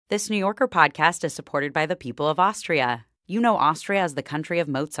This New Yorker podcast is supported by the people of Austria. You know Austria as the country of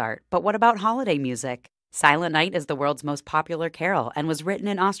Mozart, but what about holiday music? Silent Night is the world's most popular carol and was written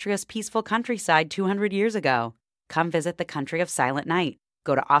in Austria's peaceful countryside 200 years ago. Come visit the country of Silent Night.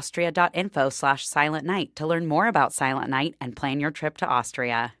 Go to austria.info/silentnight to learn more about Silent Night and plan your trip to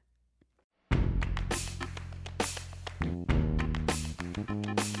Austria.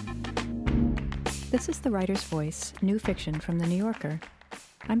 This is The Writer's Voice, new fiction from The New Yorker.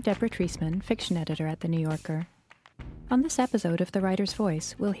 I'm Deborah Treisman, fiction editor at The New Yorker. On this episode of The Writer's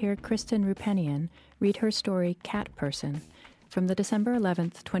Voice, we'll hear Kristen Roupenian read her story Cat Person from the December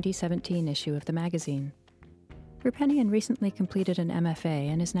 11th, 2017 issue of the magazine. Roupenian recently completed an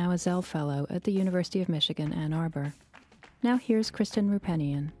MFA and is now a Zell Fellow at the University of Michigan, Ann Arbor. Now here's Kristen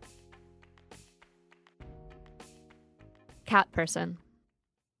Roupenian. Cat Person.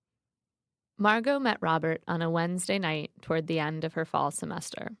 Margot met Robert on a Wednesday night toward the end of her fall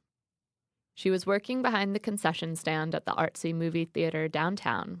semester. She was working behind the concession stand at the artsy movie theater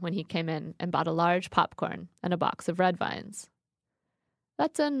downtown when he came in and bought a large popcorn and a box of red vines.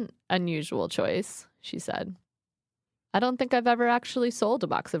 "That's an unusual choice," she said. "I don't think I've ever actually sold a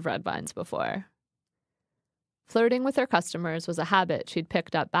box of red vines before." Flirting with her customers was a habit she'd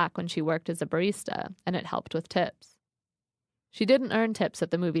picked up back when she worked as a barista, and it helped with tips. She didn't earn tips at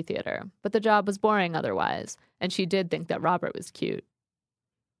the movie theater, but the job was boring otherwise, and she did think that Robert was cute.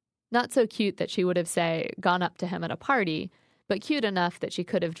 Not so cute that she would have, say, gone up to him at a party, but cute enough that she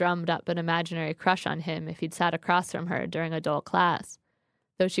could have drummed up an imaginary crush on him if he'd sat across from her during a dull class,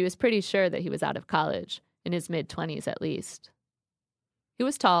 though she was pretty sure that he was out of college, in his mid-20s at least. He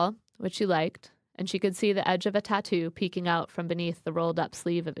was tall, which she liked, and she could see the edge of a tattoo peeking out from beneath the rolled-up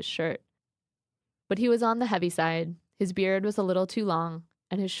sleeve of his shirt. But he was on the heavy side. His beard was a little too long,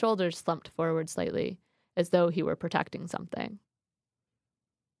 and his shoulders slumped forward slightly, as though he were protecting something.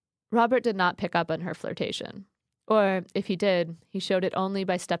 Robert did not pick up on her flirtation. Or, if he did, he showed it only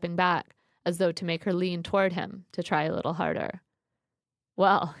by stepping back, as though to make her lean toward him to try a little harder.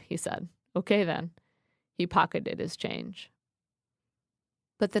 "Well," he said, "okay then." He pocketed his change.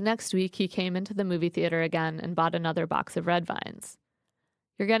 But the next week he came into the movie theater again and bought another box of red vines.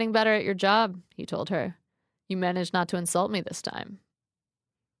 "You're getting better at your job," he told her. "You managed not to insult me this time."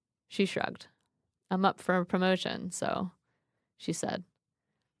 She shrugged. "I'm up for a promotion, so," she said.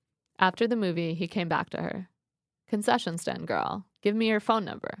 After the movie, he came back to her. "Concession stand girl, give me your phone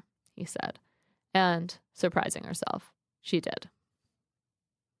number," he said. And, surprising herself, she did.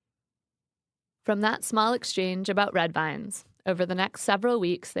 From that small exchange about red vines, over the next several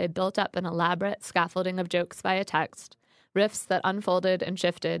weeks they built up an elaborate scaffolding of jokes via text, riffs that unfolded and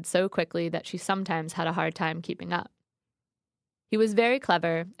shifted so quickly that she sometimes had a hard time keeping up. He was very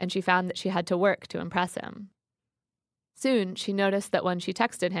clever, and she found that she had to work to impress him. Soon, she noticed that when she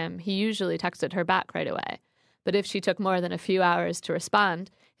texted him, he usually texted her back right away. But if she took more than a few hours to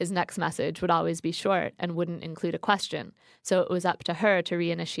respond, his next message would always be short and wouldn't include a question, so it was up to her to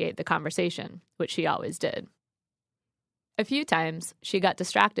reinitiate the conversation, which she always did. A few times, she got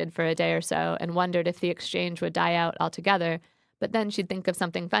distracted for a day or so and wondered if the exchange would die out altogether, but then she'd think of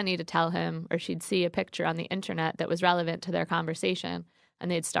something funny to tell him, or she'd see a picture on the internet that was relevant to their conversation, and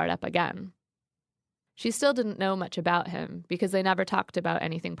they'd start up again. She still didn't know much about him, because they never talked about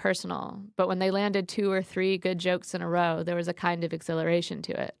anything personal, but when they landed 2 or 3 good jokes in a row, there was a kind of exhilaration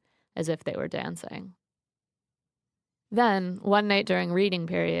to it, as if they were dancing. Then, one night during reading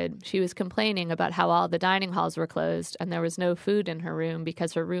period, she was complaining about how all the dining halls were closed and there was no food in her room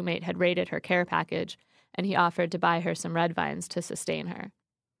because her roommate had raided her care package, and he offered to buy her some red vines to sustain her.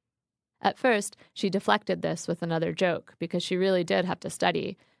 At first, she deflected this with another joke because she really did have to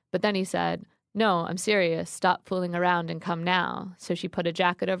study, but then he said, "No, I'm serious, stop fooling around and come now," so she put a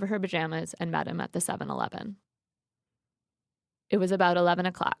jacket over her pajamas and met him at the 7-Eleven. It was about 11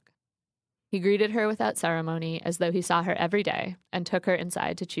 o'clock. He greeted her without ceremony, as though he saw her every day, and took her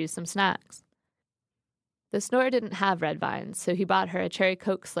inside to choose some snacks. The store didn't have red vines, so he bought her a cherry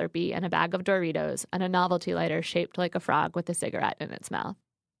Coke Slurpee and a bag of Doritos and a novelty lighter shaped like a frog with a cigarette in its mouth.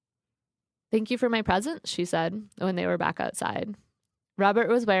 "Thank you for my present," she said, when they were back outside. Robert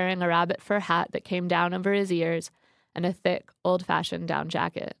was wearing a rabbit fur hat that came down over his ears and a thick, old-fashioned down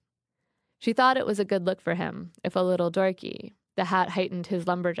jacket. She thought it was a good look for him, if a little dorky. The hat heightened his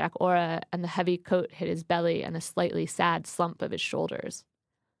lumberjack aura, and the heavy coat hid his belly and a slightly sad slump of his shoulders.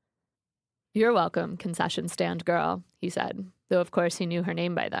 "You're welcome, concession stand girl," he said, though of course he knew her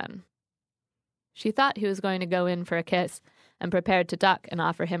name by then. She thought he was going to go in for a kiss and prepared to duck and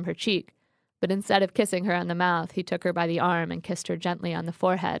offer him her cheek, but instead of kissing her on the mouth, he took her by the arm and kissed her gently on the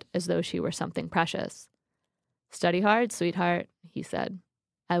forehead as though she were something precious. "Study hard, sweetheart," he said.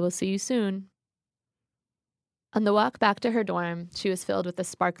 I will see you soon. On the walk back to her dorm, she was filled with a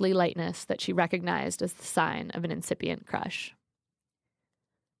sparkly lightness that she recognized as the sign of an incipient crush.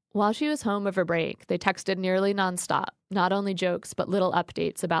 While she was home over break, they texted nearly nonstop, not only jokes but little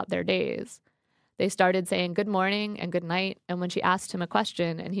updates about their days. They started saying good morning and good night, and when she asked him a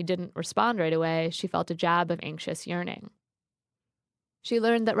question and he didn't respond right away, she felt a jab of anxious yearning. She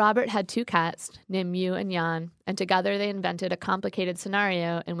learned that Robert had 2 cats, named Mew and Jan, and together they invented a complicated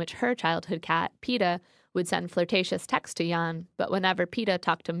scenario in which her childhood cat, Peta, would send flirtatious texts to Jan, but whenever Peta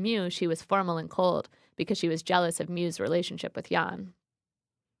talked to Mew, she was formal and cold because she was jealous of Mew's relationship with Jan.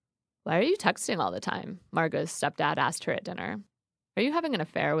 "Why are you texting all the time?" Margot's stepdad asked her at dinner. "Are you having an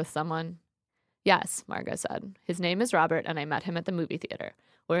affair with someone?" "Yes," Margot said. "His name is Robert, and I met him at the movie theater.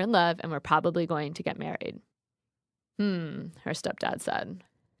 We're in love, and we're probably going to get married." Her stepdad said.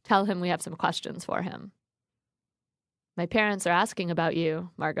 "Tell him we have some questions for him." "My parents are asking about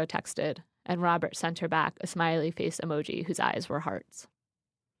you," Margot texted, and Robert sent her back a smiley face emoji whose eyes were hearts.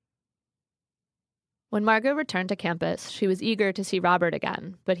 When Margot returned to campus, she was eager to see Robert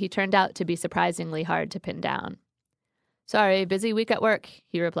again, but he turned out to be surprisingly hard to pin down. "Sorry, busy week at work,"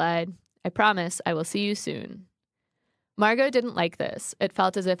 he replied. "I promise I will see you soon." Margot didn't like this. It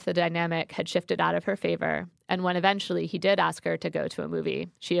felt as if the dynamic had shifted out of her favor, and when eventually he did ask her to go to a movie,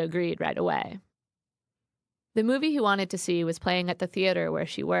 she agreed right away. The movie he wanted to see was playing at the theater where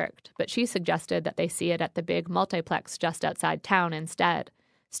she worked, but she suggested that they see it at the big multiplex just outside town instead.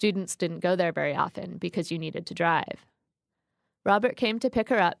 Students didn't go there very often because you needed to drive. Robert came to pick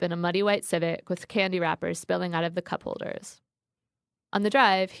her up in a muddy white Civic with candy wrappers spilling out of the cup holders. On the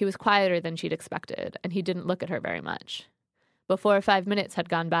drive, he was quieter than she'd expected, and he didn't look at her very much. Before 5 minutes had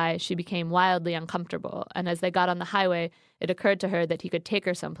gone by, she became wildly uncomfortable, and as they got on the highway, it occurred to her that he could take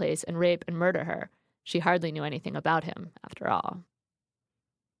her someplace and rape and murder her. She hardly knew anything about him, after all.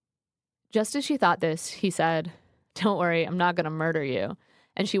 Just as she thought this, he said, "Don't worry, I'm not going to murder you."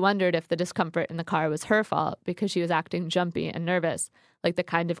 And she wondered if the discomfort in the car was her fault because she was acting jumpy and nervous, like the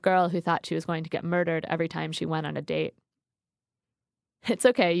kind of girl who thought she was going to get murdered every time she went on a date. "It's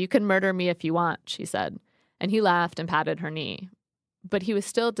okay, you can murder me if you want," she said, and he laughed and patted her knee. But he was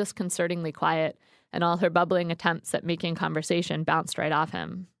still disconcertingly quiet, and all her bubbling attempts at making conversation bounced right off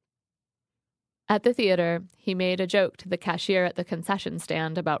him. At the theater, he made a joke to the cashier at the concession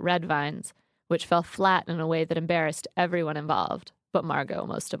stand about red vines, which fell flat in a way that embarrassed everyone involved, but Margot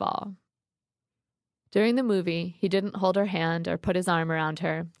most of all. During the movie, he didn't hold her hand or put his arm around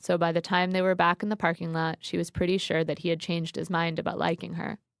her, so by the time they were back in the parking lot, she was pretty sure that he had changed his mind about liking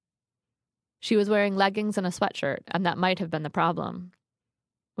her. She was wearing leggings and a sweatshirt, and that might have been the problem.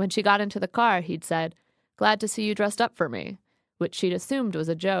 When she got into the car, he'd said, "Glad to see you dressed up for me," which she'd assumed was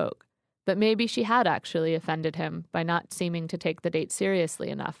a joke, but maybe she had actually offended him by not seeming to take the date seriously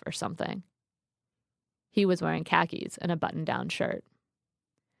enough or something. He was wearing khakis and a button-down shirt.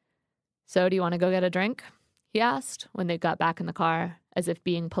 "So, do you want to go get a drink?" he asked when they got back in the car, as if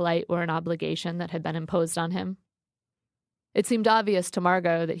being polite were an obligation that had been imposed on him. It seemed obvious to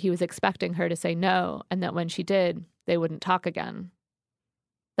Margot that he was expecting her to say no, and that when she did, they wouldn't talk again.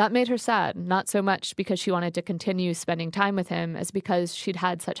 That made her sad, not so much because she wanted to continue spending time with him as because she'd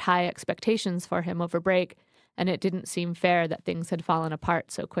had such high expectations for him over break, and it didn't seem fair that things had fallen apart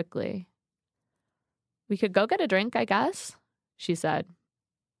so quickly. "We could go get a drink, I guess," she said.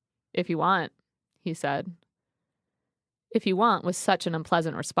 "If you want," he said. "If you want" was such an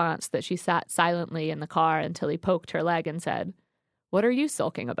unpleasant response that she sat silently in the car until he poked her leg and said, "What are you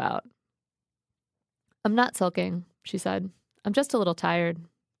sulking about?" "I'm not sulking," she said. "I'm just a little tired."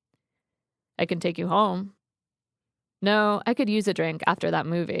 "I can take you home." "No, I could use a drink after that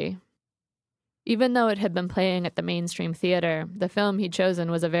movie." Even though it had been playing at the mainstream theater, the film he'd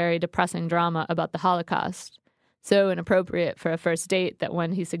chosen was a very depressing drama about the Holocaust. So inappropriate for a first date that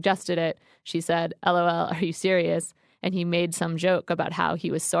when he suggested it, she said, "LOL, are you serious?" And he made some joke about how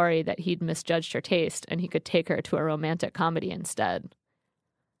he was sorry that he'd misjudged her taste and he could take her to a romantic comedy instead.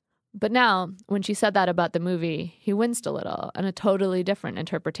 But now, when she said that about the movie, he winced a little, and a totally different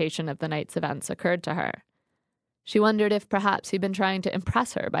interpretation of the night's events occurred to her. She wondered if perhaps he'd been trying to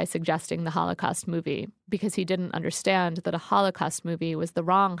impress her by suggesting the Holocaust movie, because he didn't understand that a Holocaust movie was the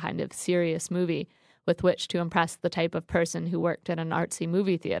wrong kind of serious movie with which to impress the type of person who worked at an artsy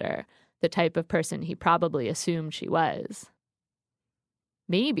movie theater, the type of person he probably assumed she was.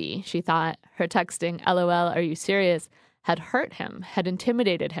 Maybe, she thought, her texting, "LOL, are you serious?" had hurt him, had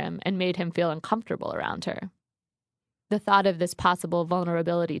intimidated him, and made him feel uncomfortable around her. The thought of this possible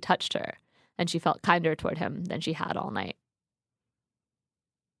vulnerability touched her, and she felt kinder toward him than she had all night.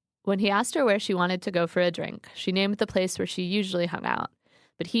 When he asked her where she wanted to go for a drink, she named the place where she usually hung out,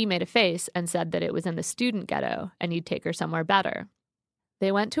 but he made a face and said that it was in the student ghetto and he'd take her somewhere better.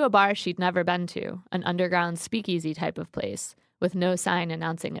 They went to a bar she'd never been to, an underground speakeasy type of place, with no sign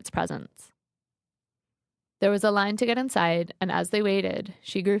announcing its presence. There was a line to get inside, and as they waited,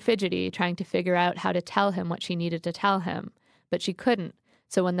 she grew fidgety, trying to figure out how to tell him what she needed to tell him, but she couldn't,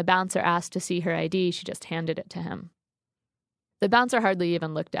 so when the bouncer asked to see her ID, she just handed it to him. The bouncer hardly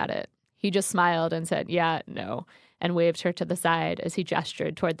even looked at it. He just smiled and said, "Yeah, no," and waved her to the side as he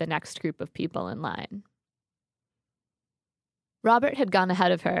gestured toward the next group of people in line. Robert had gone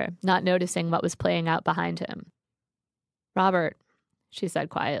ahead of her, not noticing what was playing out behind him. "Robert," she said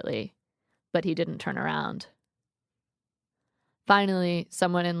quietly, but he didn't turn around. Finally,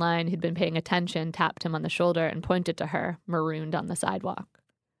 someone in line who'd been paying attention tapped him on the shoulder and pointed to her, marooned on the sidewalk.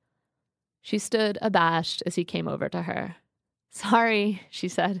 She stood abashed as he came over to her. "Sorry," she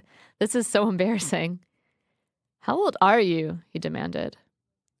said. "This is so embarrassing." "How old are you?" he demanded.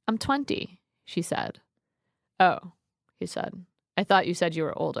 "I'm 20, she said. "Oh," he said. "I thought you said you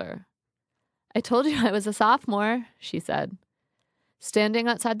were older." "I told you I was a sophomore," she said. Standing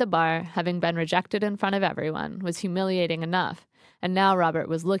outside the bar, having been rejected in front of everyone, was humiliating enough, and now Robert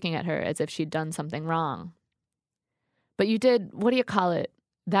was looking at her as if she'd done something wrong. "But you did,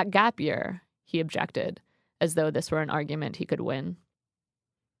 that gap year," he objected, as though this were an argument he could win.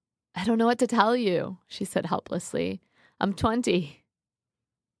 "I don't know what to tell you," she said helplessly. "I'm 20.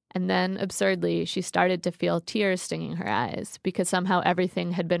 And then, absurdly, she started to feel tears stinging her eyes because somehow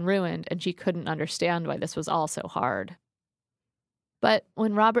everything had been ruined and she couldn't understand why this was all so hard. But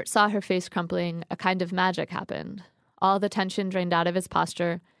when Robert saw her face crumpling, a kind of magic happened. All the tension drained out of his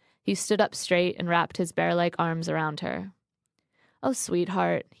posture. He stood up straight and wrapped his bear-like arms around her. "Oh,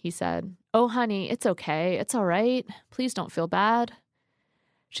 sweetheart," he said. "Oh, honey, it's okay. It's all right. Please don't feel bad."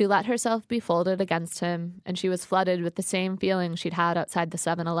 She let herself be folded against him, and she was flooded with the same feeling she'd had outside the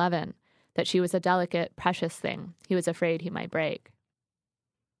 7-Eleven, that she was a delicate, precious thing he was afraid he might break.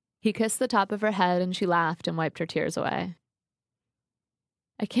 He kissed the top of her head, and she laughed and wiped her tears away.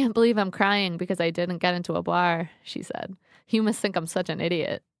 "I can't believe I'm crying because I didn't get into a bar," she said. "You must think I'm such an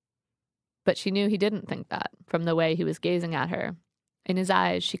idiot." But she knew he didn't think that, from the way he was gazing at her. In his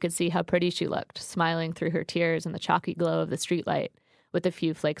eyes, she could see how pretty she looked, smiling through her tears in the chalky glow of the streetlight, with a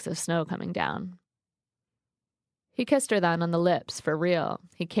few flakes of snow coming down. He kissed her then on the lips, for real.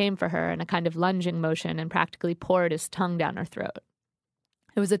 He came for her in a kind of lunging motion and practically poured his tongue down her throat.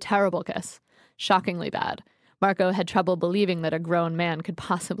 It was a terrible kiss, shockingly bad. Marco had trouble believing that a grown man could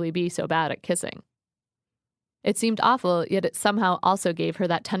possibly be so bad at kissing. It seemed awful, yet it somehow also gave her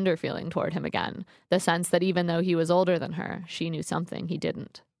that tender feeling toward him again, the sense that even though he was older than her, she knew something he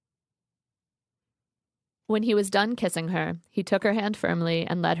didn't. When he was done kissing her, he took her hand firmly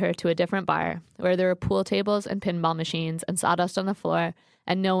and led her to a different bar, where there were pool tables and pinball machines and sawdust on the floor,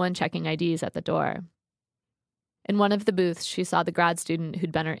 and no one checking IDs at the door. In one of the booths, she saw the grad student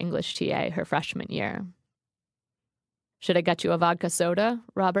who'd been her English TA her freshman year. "Should I get you a vodka soda?"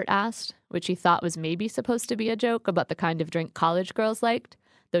 Robert asked, which he thought was maybe supposed to be a joke about the kind of drink college girls liked,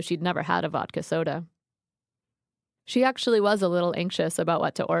 though she'd never had a vodka soda. She actually was a little anxious about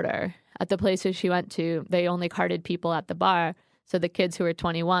what to order. At the places she went to, they only carded people at the bar, so the kids who were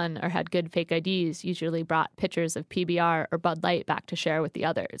 21 or had good fake IDs usually brought pitchers of PBR or Bud Light back to share with the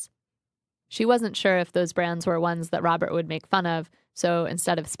others. She wasn't sure if those brands were ones that Robert would make fun of, so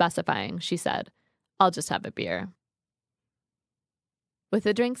instead of specifying, she said, "I'll just have a beer." With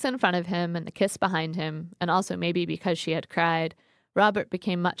the drinks in front of him and the kiss behind him, and also maybe because she had cried, Robert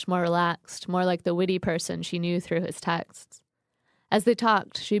became much more relaxed, more like the witty person she knew through his texts. As they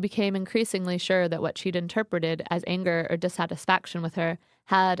talked, she became increasingly sure that what she'd interpreted as anger or dissatisfaction with her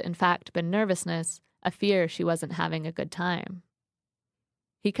had, in fact, been nervousness, a fear she wasn't having a good time.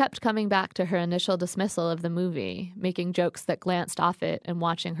 He kept coming back to her initial dismissal of the movie, making jokes that glanced off it and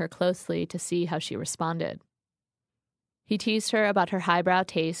watching her closely to see how she responded. He teased her about her highbrow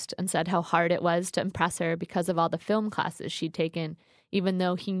taste and said how hard it was to impress her because of all the film classes she'd taken, even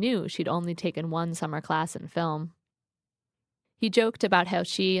though he knew she'd only taken one summer class in film. He joked about how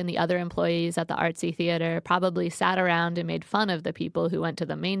she and the other employees at the artsy theater probably sat around and made fun of the people who went to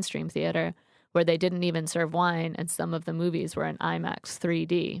the mainstream theater, where they didn't even serve wine and some of the movies were in IMAX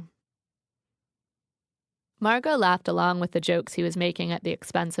 3D. Margot laughed along with the jokes he was making at the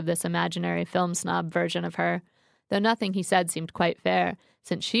expense of this imaginary film snob version of her, though nothing he said seemed quite fair,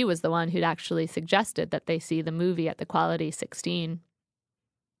 since she was the one who'd actually suggested that they see the movie at the Quality 16.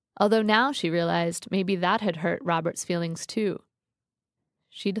 Although now she realized maybe that had hurt Robert's feelings too.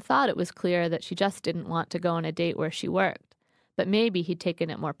 She'd thought it was clear that she just didn't want to go on a date where she worked, but maybe he'd taken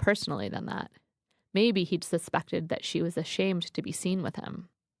it more personally than that. Maybe he'd suspected that she was ashamed to be seen with him.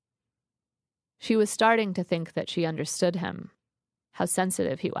 She was starting to think that she understood him, how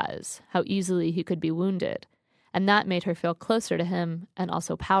sensitive he was, how easily he could be wounded, and that made her feel closer to him and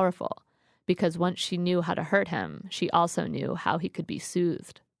also powerful, because once she knew how to hurt him, she also knew how he could be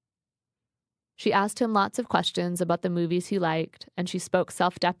soothed. She asked him lots of questions about the movies he liked, and she spoke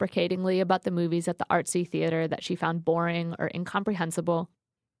self-deprecatingly about the movies at the artsy theater that she found boring or incomprehensible.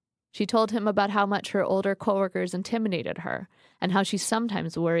 She told him about how much her older coworkers intimidated her, and how she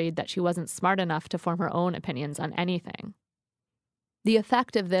sometimes worried that she wasn't smart enough to form her own opinions on anything. The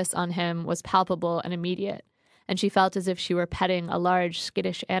effect of this on him was palpable and immediate, and she felt as if she were petting a large,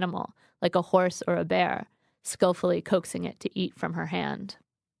 skittish animal, like a horse or a bear, skillfully coaxing it to eat from her hand.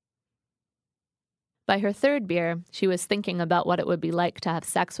 By her third beer, she was thinking about what it would be like to have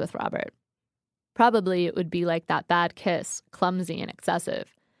sex with Robert. Probably it would be like that bad kiss, clumsy and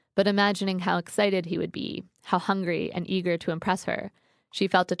excessive, but imagining how excited he would be, how hungry and eager to impress her, she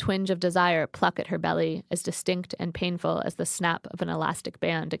felt a twinge of desire pluck at her belly, as distinct and painful as the snap of an elastic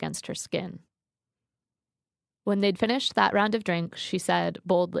band against her skin. When they'd finished that round of drinks, she said,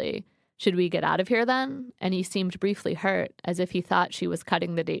 boldly, "Should we get out of here then?" And he seemed briefly hurt, as if he thought she was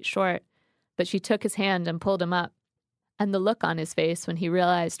cutting the date short, but she took his hand and pulled him up, and the look on his face when he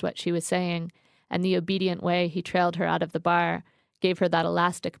realized what she was saying, and the obedient way he trailed her out of the bar, gave her that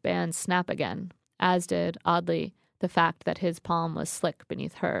elastic band snap again, as did, oddly, the fact that his palm was slick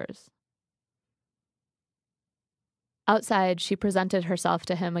beneath hers. Outside, she presented herself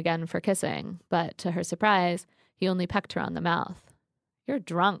to him again for kissing, but to her surprise, he only pecked her on the mouth. "You're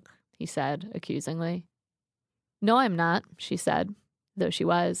drunk," he said, accusingly. "No, I'm not," she said, though she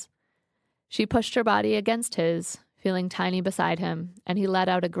was. She pushed her body against his, feeling tiny beside him, and he let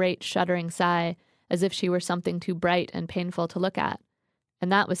out a great shuddering sigh, as if she were something too bright and painful to look at.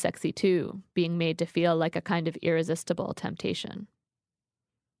 And that was sexy too, being made to feel like a kind of irresistible temptation.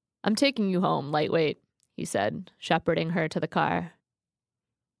 "I'm taking you home, lightweight," he said, shepherding her to the car.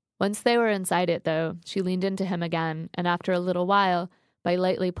 Once they were inside it, though, she leaned into him again, and after a little while, by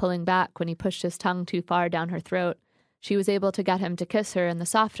lightly pulling back when he pushed his tongue too far down her throat, she was able to get him to kiss her in the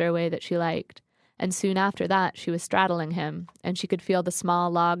softer way that she liked, and soon after that she was straddling him, and she could feel the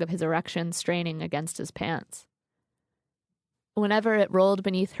small log of his erection straining against his pants. Whenever it rolled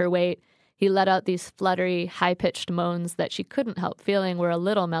beneath her weight, he let out these fluttery, high-pitched moans that she couldn't help feeling were a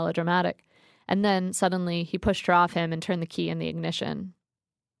little melodramatic, and then, suddenly, he pushed her off him and turned the key in the ignition.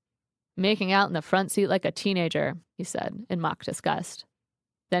 "Making out in the front seat like a teenager," he said, in mock disgust.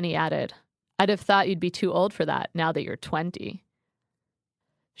 Then he added, "I'd have thought you'd be too old for that, now that you're 20.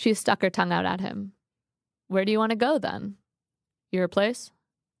 She stuck her tongue out at him. "Where do you want to go, then? Your place?"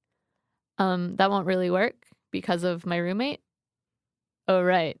 That won't really work, because of my roommate?" "Oh,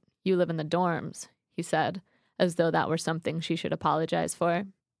 right, you live in the dorms," he said, as though that were something she should apologize for.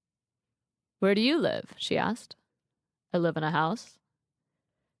 "Where do you live?" she asked. "I live in a house."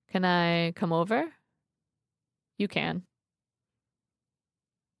 "Can I come over?" "You can."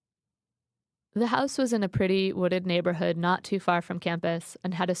 The house was in a pretty wooded neighborhood not too far from campus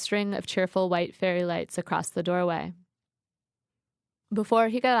and had a string of cheerful white fairy lights across the doorway. Before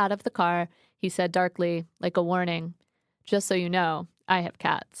he got out of the car, he said darkly, like a warning, "Just so you know, I have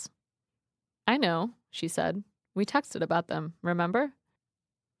cats." "I know," she said. "We texted about them, remember?"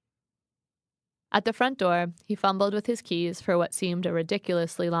 At the front door, he fumbled with his keys for what seemed a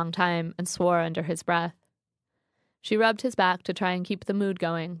ridiculously long time and swore under his breath. She rubbed his back to try and keep the mood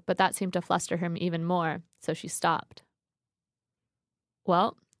going, but that seemed to fluster him even more, so she stopped.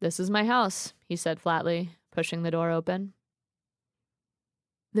 "Well, this is my house," he said flatly, pushing the door open.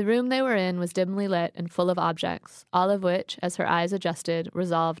 The room they were in was dimly lit and full of objects, all of which, as her eyes adjusted,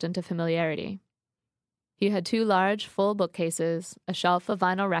 resolved into familiarity. He had 2 large, full bookcases, a shelf of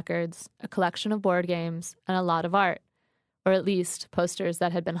vinyl records, a collection of board games, and a lot of art, or at least posters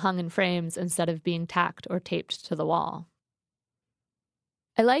that had been hung in frames instead of being tacked or taped to the wall.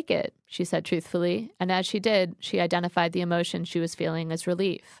 "I like it," she said truthfully, and as she did, she identified the emotion she was feeling as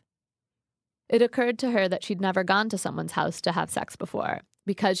relief. It occurred to her that she'd never gone to someone's house to have sex before.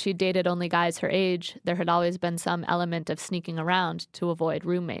 Because she'd dated only guys her age, there had always been some element of sneaking around to avoid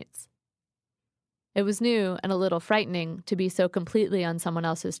roommates. It was new and a little frightening to be so completely on someone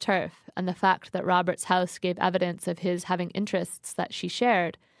else's turf, and the fact that Robert's house gave evidence of his having interests that she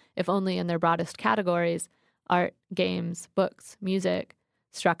shared, if only in their broadest categories, art, games, books, music,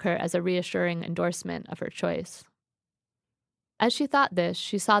 struck her as a reassuring endorsement of her choice. As she thought this,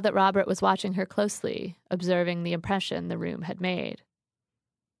 she saw that Robert was watching her closely, observing the impression the room had made.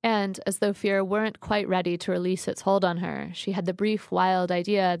 And, as though fear weren't quite ready to release its hold on her, she had the brief, wild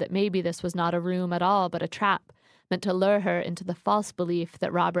idea that maybe this was not a room at all but a trap, meant to lure her into the false belief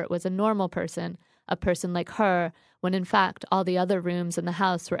that Robert was a normal person, a person like her, when in fact all the other rooms in the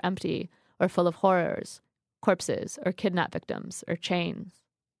house were empty, or full of horrors, corpses, or kidnap victims, or chains.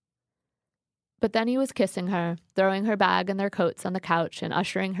 But then he was kissing her, throwing her bag and their coats on the couch and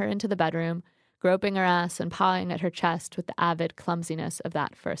ushering her into the bedroom, groping her ass and pawing at her chest with the avid clumsiness of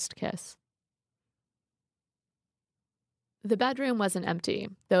that first kiss. The bedroom wasn't empty,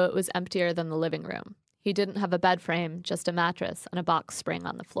 though it was emptier than the living room. He didn't have a bed frame, just a mattress and a box spring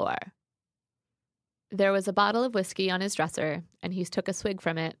on the floor. There was a bottle of whiskey on his dresser, and he took a swig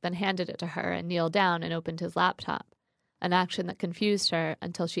from it, then handed it to her and kneeled down and opened his laptop, an action that confused her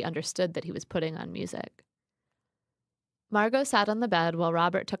until she understood that he was putting on music. Margot sat on the bed while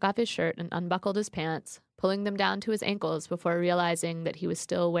Robert took off his shirt and unbuckled his pants, pulling them down to his ankles before realizing that he was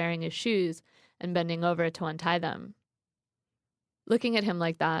still wearing his shoes and bending over to untie them. Looking at him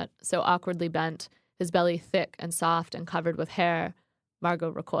like that, so awkwardly bent, his belly thick and soft and covered with hair, Margot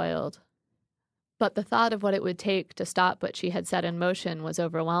recoiled. But the thought of what it would take to stop what she had set in motion was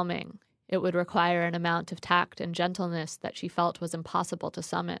overwhelming. It would require an amount of tact and gentleness that she felt was impossible to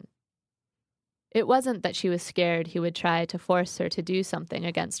summon. It wasn't that she was scared he would try to force her to do something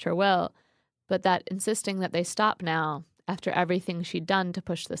against her will, but that insisting that they stop now, after everything she'd done to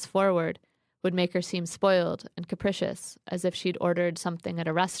push this forward, would make her seem spoiled and capricious, as if she'd ordered something at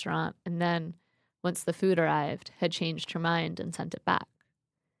a restaurant and then, once the food arrived, had changed her mind and sent it back.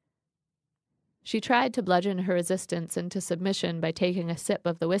 She tried to bludgeon her resistance into submission by taking a sip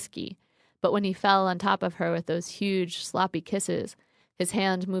of the whiskey, but when he fell on top of her with those huge, sloppy kisses, his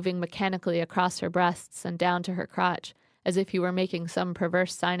hand moving mechanically across her breasts and down to her crotch, as if he were making some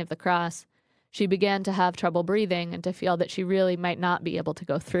perverse sign of the cross, she began to have trouble breathing and to feel that she really might not be able to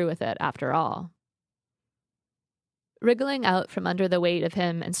go through with it after all. Wriggling out from under the weight of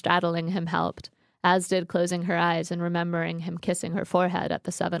him and straddling him helped, as did closing her eyes and remembering him kissing her forehead at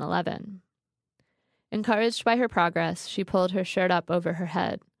the 7-Eleven. Encouraged by her progress, she pulled her shirt up over her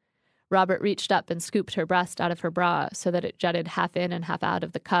head. Robert reached up and scooped her breast out of her bra so that it jutted half in and half out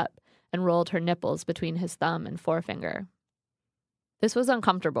of the cup and rolled her nipples between his thumb and forefinger. This was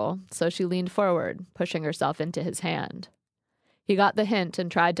uncomfortable, so she leaned forward, pushing herself into his hand. He got the hint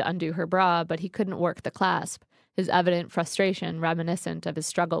and tried to undo her bra, but he couldn't work the clasp, his evident frustration reminiscent of his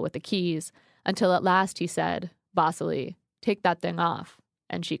struggle with the keys, until at last he said, bossily, "Take that thing off,"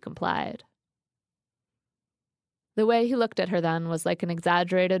 and she complied. The way he looked at her then was like an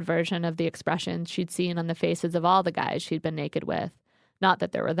exaggerated version of the expressions she'd seen on the faces of all the guys she'd been naked with. Not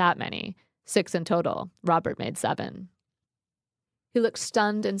that there were that many. 6 in total. Robert made 7. He looked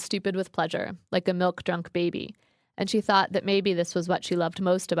stunned and stupid with pleasure, like a milk-drunk baby, and she thought that maybe this was what she loved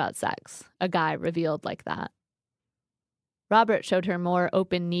most about sex, a guy revealed like that. Robert showed her more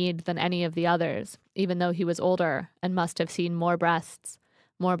open need than any of the others, even though he was older and must have seen more breasts,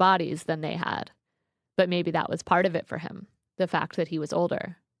 more bodies than they had. But maybe that was part of it for him, the fact that he was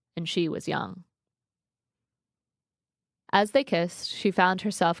older, and she was young. As they kissed, she found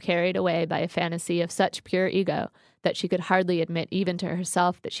herself carried away by a fantasy of such pure ego that she could hardly admit even to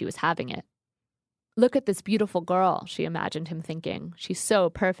herself that she was having it. Look at this beautiful girl, she imagined him thinking. She's so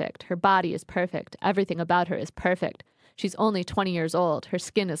perfect. Her body is perfect. Everything about her is perfect. She's only 20 years old. Her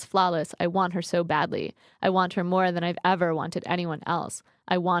skin is flawless. I want her so badly. I want her more than I've ever wanted anyone else.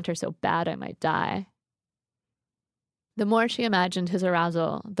 I want her so bad I might die. The more she imagined his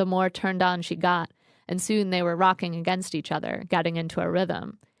arousal, the more turned on she got, and soon they were rocking against each other, getting into a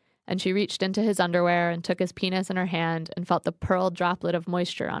rhythm. And she reached into his underwear and took his penis in her hand and felt the pearl droplet of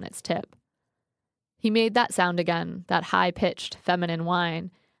moisture on its tip. He made that sound again, that high-pitched, feminine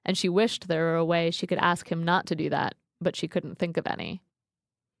whine, and she wished there were a way she could ask him not to do that, but she couldn't think of any.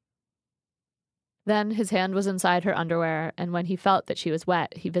 Then his hand was inside her underwear, and when he felt that she was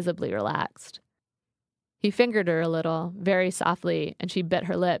wet, he visibly relaxed. He fingered her a little, very softly, and she bit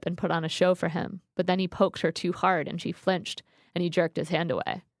her lip and put on a show for him, but then he poked her too hard and she flinched, and he jerked his hand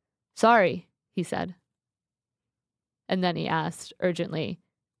away. "Sorry," he said. And then he asked, urgently,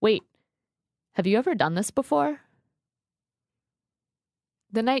 "Wait, have you ever done this before?"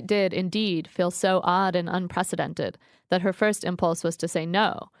 The night did, indeed, feel so odd and unprecedented that her first impulse was to say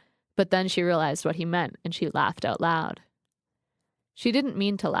no, but then she realized what he meant, and she laughed out loud. She didn't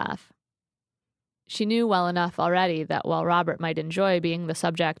mean to laugh. She knew well enough already that while Robert might enjoy being the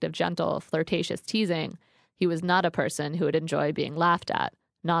subject of gentle, flirtatious teasing, he was not a person who would enjoy being laughed at,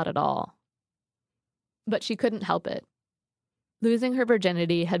 not at all. But she couldn't help it. Losing her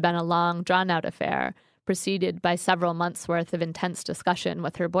virginity had been a long, drawn-out affair, preceded by several months' worth of intense discussion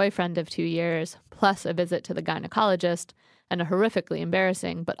with her boyfriend of 2 years, plus a visit to the gynecologist, and a horrifically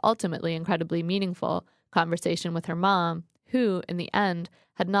embarrassing but ultimately incredibly meaningful conversation with her mom, who, in the end,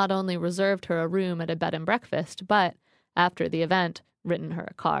 had not only reserved her a room at a bed and breakfast, but, after the event, written her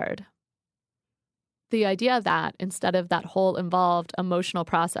a card. The idea that, instead of that whole involved emotional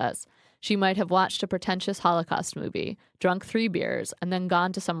process, she might have watched a pretentious Holocaust movie, drunk 3 beers, and then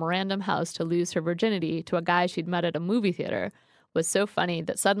gone to some random house to lose her virginity to a guy she'd met at a movie theater was so funny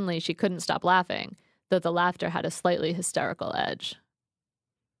that suddenly she couldn't stop laughing, though the laughter had a slightly hysterical edge.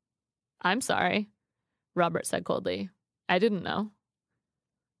 "I'm sorry," Robert said coldly. "I didn't know."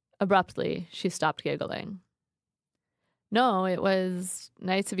 Abruptly, she stopped giggling. "No, it was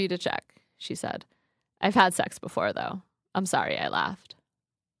nice of you to check," she said. "I've had sex before, though. I'm sorry I laughed."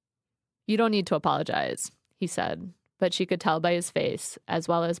 "You don't need to apologize," he said, but she could tell by his face, as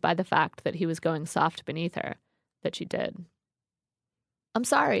well as by the fact that he was going soft beneath her, that she did. "I'm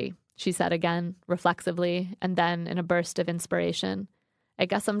sorry," she said again, reflexively, and then in a burst of inspiration. "I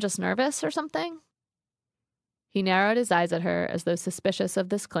guess I'm just nervous or something?" He narrowed his eyes at her as though suspicious of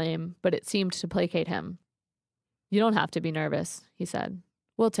this claim, but it seemed to placate him. "You don't have to be nervous," he said.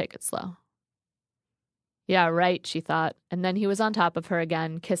 "We'll take it slow." Yeah, right, she thought, and then he was on top of her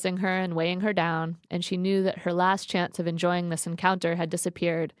again, kissing her and weighing her down, and she knew that her last chance of enjoying this encounter had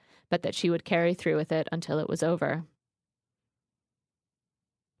disappeared, but that she would carry through with it until it was over.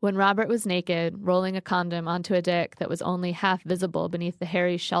 When Robert was naked, rolling a condom onto a dick that was only half visible beneath the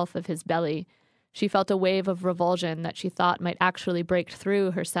hairy shelf of his belly, she felt a wave of revulsion that she thought might actually break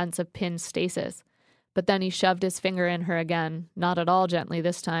through her sense of pinned stasis. But then he shoved his finger in her again, not at all gently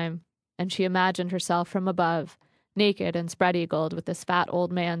this time, and she imagined herself from above, naked and spread-eagled with this fat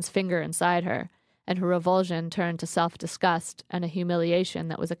old man's finger inside her, and her revulsion turned to self-disgust and a humiliation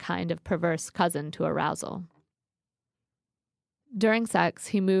that was a kind of perverse cousin to arousal. During sex,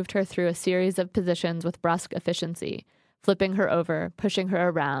 he moved her through a series of positions with brusque efficiency, flipping her over, pushing her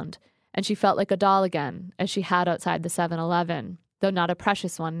around, and she felt like a doll again, as she had outside the 7-Eleven, though not a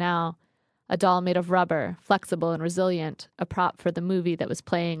precious one now. A doll made of rubber, flexible and resilient, a prop for the movie that was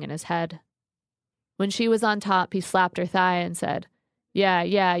playing in his head. When she was on top, he slapped her thigh and said,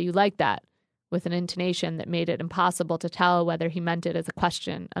 Yeah, you like that," with an intonation that made it impossible to tell whether he meant it as a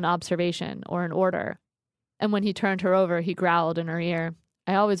question, an observation, or an order. And when he turned her over, he growled in her ear,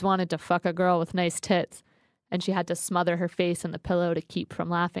 "I always wanted to fuck a girl with nice tits," and she had to smother her face in the pillow to keep from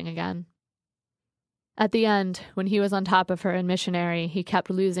laughing again. At the end, when he was on top of her in missionary, he kept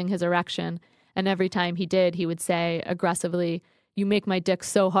losing his erection, and every time he did, he would say, aggressively, "You make my dick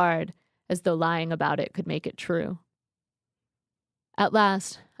so hard," as though lying about it could make it true. At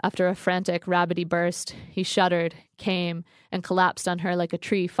last, after a frantic, rabbity burst, he shuddered, came, and collapsed on her like a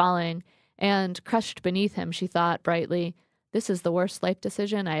tree falling, and, crushed beneath him, she thought brightly, "This is the worst life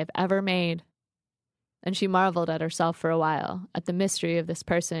decision I have ever made." And she marveled at herself for a while, at the mystery of this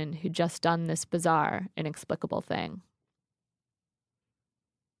person who'd just done this bizarre, inexplicable thing.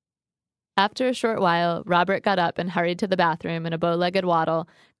 After a short while, Robert got up and hurried to the bathroom in a bow-legged waddle,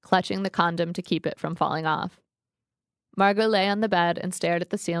 clutching the condom to keep it from falling off. Margot lay on the bed and stared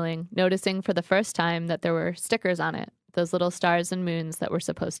at the ceiling, noticing for the first time that there were stickers on it, those little stars and moons that were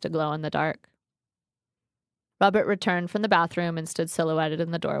supposed to glow in the dark. Robert returned from the bathroom and stood silhouetted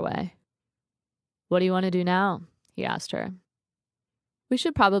in the doorway. "What do you want to do now?" he asked her. "We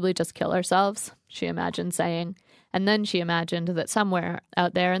should probably just kill ourselves," she imagined saying, and then she imagined that somewhere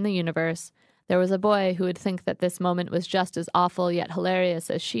out there in the universe there was a boy who would think that this moment was just as awful yet hilarious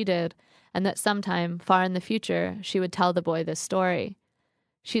as she did, and that sometime, far in the future, she would tell the boy this story.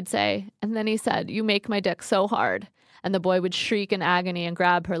 She'd say, "And then he said, 'You make my dick so hard,' and the boy would shriek in agony and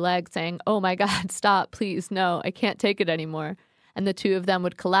grab her leg, saying, 'Oh my God, stop, please, no, I can't take it anymore.' And the two of them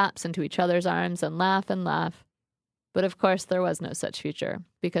would collapse into each other's arms and laugh and laugh. But of course there was no such future,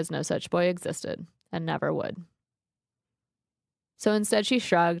 because no such boy existed, and never would. So instead she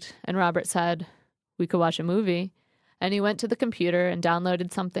shrugged, and Robert said, 'We could watch a movie,' and he went to the computer and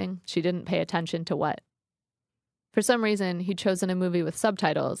downloaded something. She didn't pay attention to what. For some reason, he'd chosen a movie with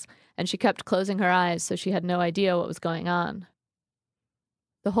subtitles, and she kept closing her eyes so she had no idea what was going on.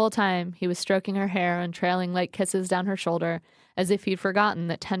 The whole time, he was stroking her hair and trailing light kisses down her shoulder, as if he'd forgotten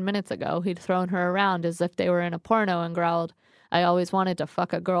that 10 minutes ago he'd thrown her around as if they were in a porno and growled, "I always wanted to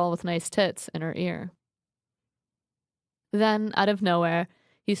fuck a girl with nice tits," in her ear. Then, out of nowhere,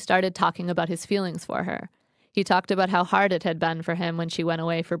 he started talking about his feelings for her. He talked about how hard it had been for him when she went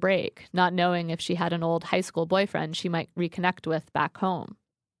away for break, not knowing if she had an old high school boyfriend she might reconnect with back home.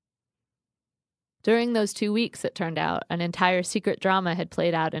 During those 2 weeks, it turned out, an entire secret drama had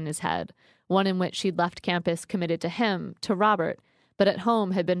played out in his head, one in which she'd left campus committed to him, to Robert, but at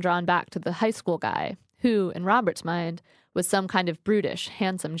home had been drawn back to the high school guy, who, in Robert's mind, was some kind of brutish,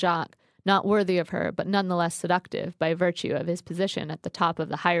 handsome jock, not worthy of her, but nonetheless seductive by virtue of his position at the top of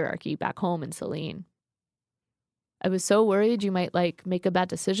the hierarchy back home in Saline. "I was so worried you might, make a bad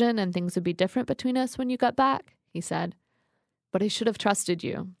decision and things would be different between us when you got back," he said. "But I should have trusted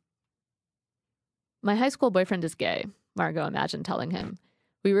you." "My high school boyfriend is gay," Margot imagined telling him.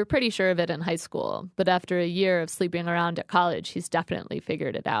 "We were pretty sure of it in high school, but after a year of sleeping around at college, he's definitely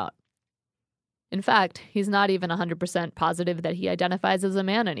figured it out. In fact, he's not even 100% positive that he identifies as a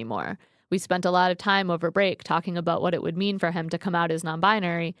man anymore. We spent a lot of time over break talking about what it would mean for him to come out as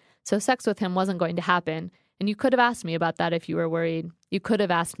non-binary, so sex with him wasn't going to happen, and you could have asked me about that if you were worried. You could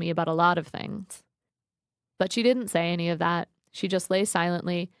have asked me about a lot of things." But she didn't say any of that. She just lay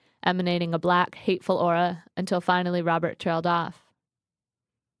silently, emanating a black, hateful aura, until finally Robert trailed off.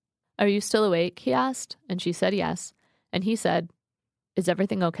 "Are you still awake?" he asked, and she said yes. And he said, "Is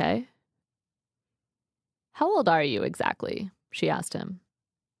everything okay?" "How old are you exactly?" she asked him.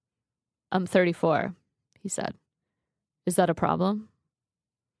 "I'm 34, he said. "Is that a problem?"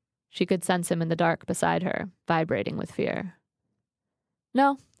 She could sense him in the dark beside her, vibrating with fear.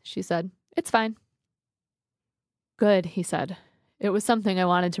 "No," she said. "It's fine." "Good," he said. "It was something I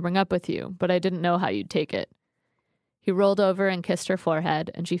wanted to bring up with you, but I didn't know how you'd take it." He rolled over and kissed her forehead,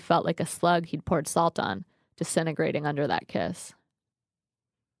 and she felt like a slug he'd poured salt on, disintegrating under that kiss.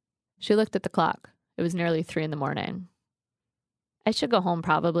 She looked at the clock. It was nearly 3 a.m. "I should go home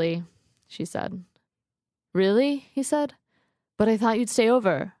probably," she said. "Really?" he said. "But I thought you'd stay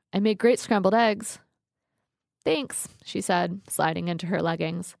over. I made great scrambled eggs." "Thanks," she said, sliding into her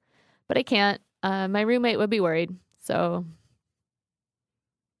leggings. "But I can't. My roommate would be worried, so..."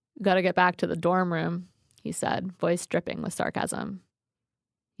 "Gotta get back to the dorm room," he said, voice dripping with sarcasm.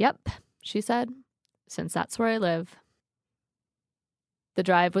 "Yep," she said, "since that's where I live." The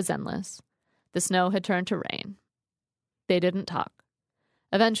drive was endless. The snow had turned to rain. They didn't talk.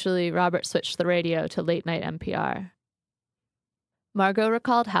 Eventually, Robert switched the radio to late-night NPR. Margot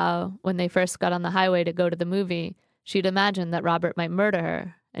recalled how, when they first got on the highway to go to the movie, she'd imagined that Robert might murder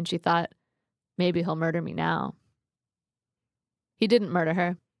her, and she thought, maybe he'll murder me now. He didn't murder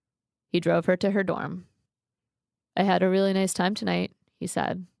her. He drove her to her dorm. "I had a really nice time tonight," he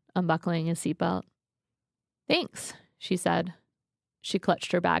said, unbuckling his seatbelt. "Thanks," she said. She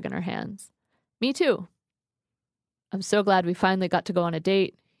clutched her bag in her hands. "Me too." "I'm so glad we finally got to go on a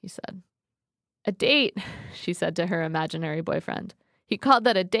date," he said. "A date," she said to her imaginary boyfriend. "He called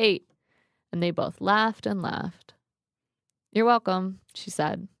that a date." And they both laughed and laughed. "You're welcome," she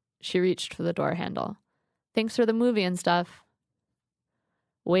said. She reached for the door handle. "Thanks for the movie and stuff."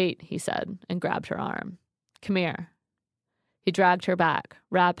 "Wait," he said, and grabbed her arm. "Come here." He dragged her back,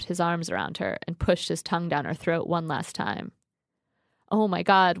 wrapped his arms around her, and pushed his tongue down her throat one last time. "Oh my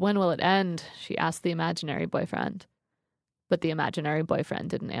God, when will it end?" she asked the imaginary boyfriend. But the imaginary boyfriend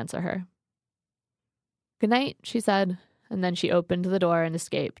didn't answer her. "Good night," she said, and then she opened the door and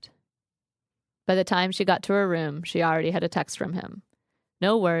escaped. By the time she got to her room, she already had a text from him.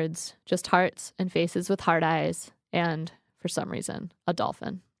 No words, just hearts and faces with heart eyes, and, for some reason, a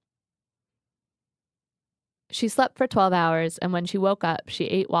dolphin. She slept for 12 hours, and when she woke up, she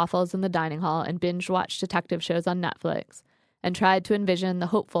ate waffles in the dining hall and binge-watched detective shows on Netflix, and tried to envision the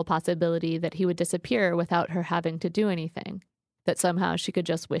hopeful possibility that he would disappear without her having to do anything, that somehow she could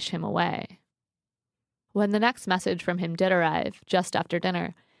just wish him away. When the next message from him did arrive, just after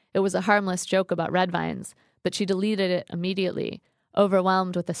dinner, it was a harmless joke about red vines, but she deleted it immediately,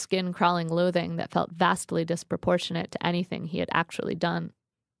 overwhelmed with a skin-crawling loathing that felt vastly disproportionate to anything he had actually done.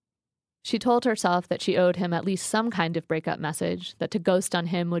 She told herself that she owed him at least some kind of breakup message, that to ghost on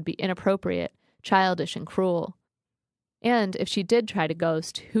him would be inappropriate, childish, and cruel. And if she did try to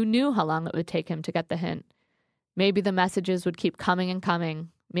ghost, who knew how long it would take him to get the hint? Maybe the messages would keep coming and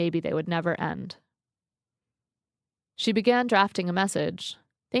coming. Maybe they would never end. She began drafting a message.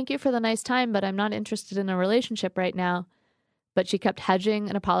 "Thank you for the nice time, but I'm not interested in a relationship right now." But she kept hedging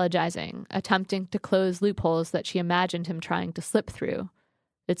and apologizing, attempting to close loopholes that she imagined him trying to slip through.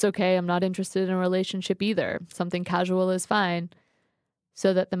 "It's okay, I'm not interested in a relationship either. Something casual is fine."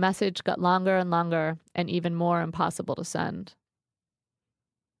 So that the message got longer and longer and even more impossible to send.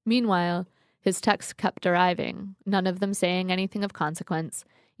 Meanwhile, his texts kept arriving, none of them saying anything of consequence,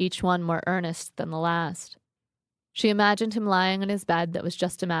 each one more earnest than the last. She imagined him lying in his bed that was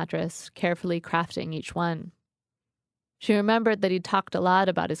just a mattress, carefully crafting each one. She remembered that he'd talked a lot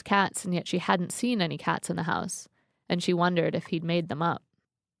about his cats, and yet she hadn't seen any cats in the house, and she wondered if he'd made them up.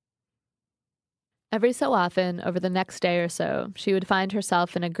 Every so often, over the next day or so, she would find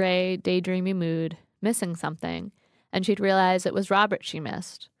herself in a gray, daydreamy mood, missing something, and she'd realize it was Robert she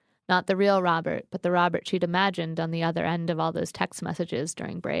missed. Not the real Robert, but the Robert she'd imagined on the other end of all those text messages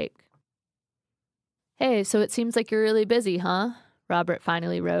during break. "Hey, so it seems like you're really busy, huh?" Robert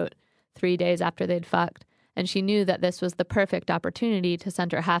finally wrote, 3 days after they'd fucked, and she knew that this was the perfect opportunity to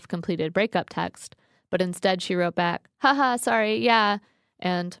send her half-completed breakup text, but instead she wrote back, "Haha, sorry, yeah,"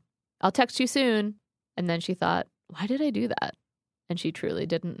 and "I'll text you soon." And then she thought, why did I do that? And she truly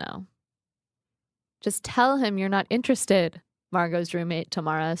didn't know. "Just tell him you're not interested," Margot's roommate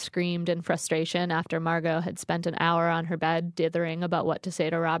Tamara screamed in frustration after Margot had spent an hour on her bed dithering about what to say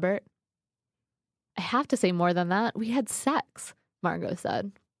to Robert. "I have to say more than that. We had sex," Margot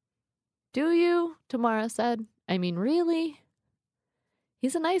said. "Do you?" Tamara said. "I mean, really?"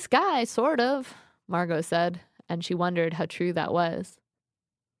 "He's a nice guy, sort of," Margot said, and she wondered how true that was.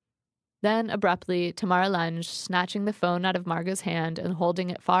 Then, abruptly, Tamara lunged, snatching the phone out of Margot's hand and holding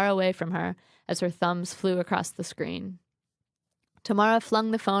it far away from her as her thumbs flew across the screen. Tamara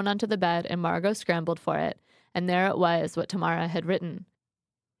flung the phone onto the bed and Margot scrambled for it, and there it was, what Tamara had written.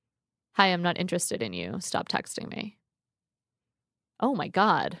 "Hi, I'm not interested in you. Stop texting me." "Oh my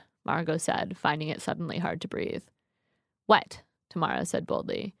God," Margot said, finding it suddenly hard to breathe. "What?" Tamara said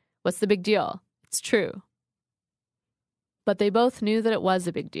boldly. "What's the big deal? It's true." But they both knew that it was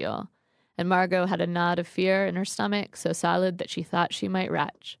a big deal, and Margot had a knot of fear in her stomach so solid that she thought she might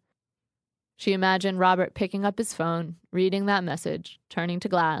retch. She imagined Robert picking up his phone, reading that message, turning to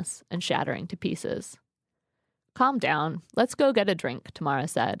glass, and shattering to pieces. "Calm down. Let's go get a drink," Tamara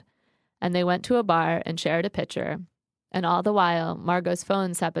said, and they went to a bar and shared a pitcher, and all the while Margot's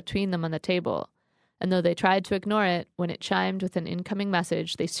phone sat between them on the table, and though they tried to ignore it, when it chimed with an incoming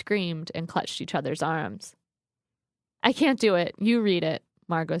message, they screamed and clutched each other's arms. "I can't do it. You read it,"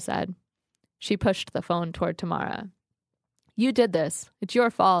 Margot said. She pushed the phone toward Tamara. "You did this. It's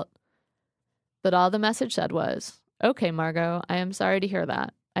your fault." But all the message said was, "Okay, Margot, I am sorry to hear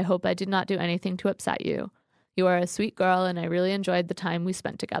that. I hope I did not do anything to upset you. You are a sweet girl and I really enjoyed the time we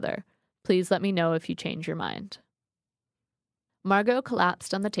spent together. Please let me know if you change your mind." Margot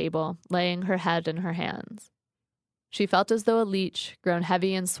collapsed on the table, laying her head in her hands. She felt as though a leech, grown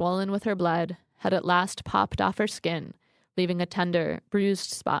heavy and swollen with her blood, had at last popped off her skin, leaving a tender,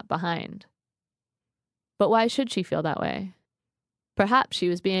 bruised spot behind. But why should she feel that way? Perhaps she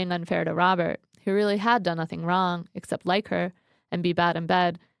was being unfair to Robert, who really had done nothing wrong except like her and be bad in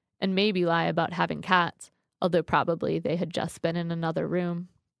bed and maybe lie about having cats, although probably they had just been in another room.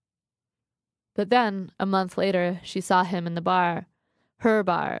 But then, a month later, she saw him in the bar, her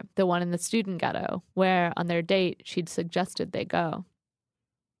bar, the one in the student ghetto, where, on their date, she'd suggested they go.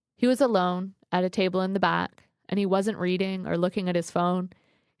 He was alone, at a table in the back, and he wasn't reading or looking at his phone.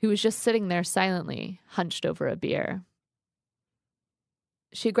 He was just sitting there silently, hunched over a beer.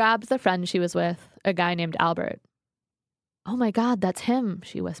 She grabbed the friend she was with, a guy named Albert. "Oh my God, that's him,"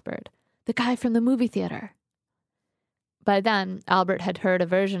 she whispered. "The guy from the movie theater." By then, Albert had heard a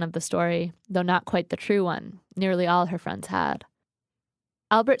version of the story, though not quite the true one. Nearly all her friends had.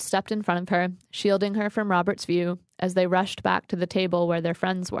 Albert stepped in front of her, shielding her from Robert's view, as they rushed back to the table where their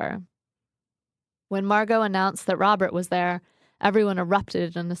friends were. When Margot announced that Robert was there, everyone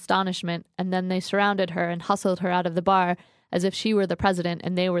erupted in astonishment, and then they surrounded her and hustled her out of the bar as if she were the president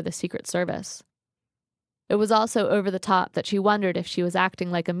and they were the Secret Service. It was also over the top that she wondered if she was acting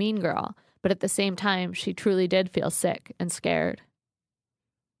like a mean girl, but at the same time, she truly did feel sick and scared.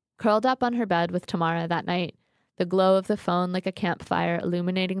 Curled up on her bed with Tamara that night, the glow of the phone like a campfire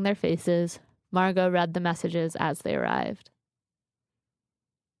illuminating their faces, Margot read the messages as they arrived.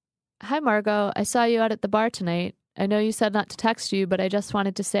 "Hi, Margot. I saw you out at the bar tonight. I know you said not to text you, but I just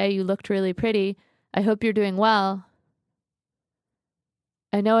wanted to say you looked really pretty. I hope you're doing well.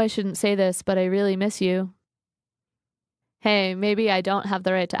 I know I shouldn't say this, but I really miss you. Hey, maybe I don't have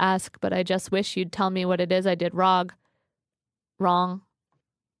the right to ask, but I just wish you'd tell me what it is I did wrong.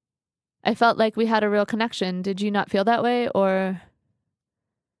 I felt like we had a real connection. Did you not feel that way? Or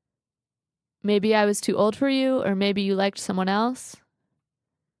maybe I was too old for you, or maybe you liked someone else?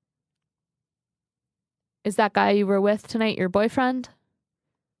 Is that guy you were with tonight your boyfriend?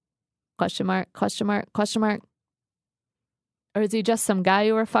 Question mark, question mark, question mark. Or is he just some guy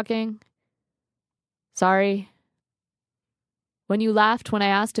you were fucking? Sorry. When you laughed when I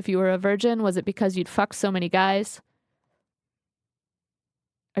asked if you were a virgin, was it because you'd fucked so many guys?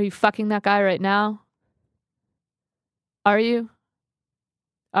 Are you fucking that guy right now? Are you?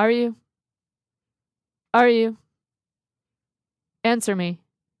 Are you? Are you? Answer me.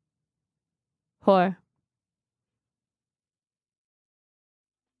 Whore.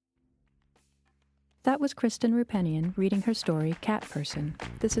 That was Kristen Roupenian reading her story, Cat Person.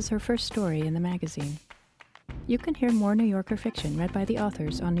 This is her first story in the magazine. You can hear more New Yorker fiction read by the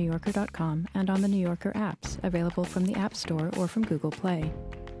authors on NewYorker.com and on the New Yorker apps, available from the App Store or from Google Play.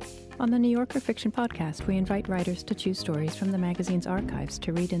 On the New Yorker Fiction Podcast, we invite writers to choose stories from the magazine's archives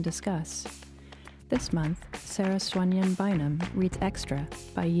to read and discuss. This month, Sarah Swanyan Bynum reads Extra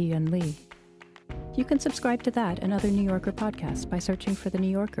by Yi-Yun Lee. You can subscribe to that and other New Yorker podcasts by searching for The New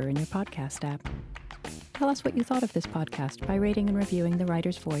Yorker in your podcast app. Tell us what you thought of this podcast by rating and reviewing The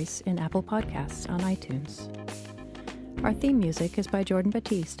Writer's Voice in Apple Podcasts on iTunes. Our theme music is by Jordan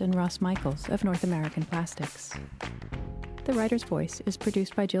Batiste and Ross Michaels of North American Plastics. The Writer's Voice is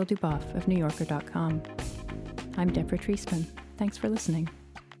produced by Jill Duboff of NewYorker.com. I'm Deborah Treisman. Thanks for listening.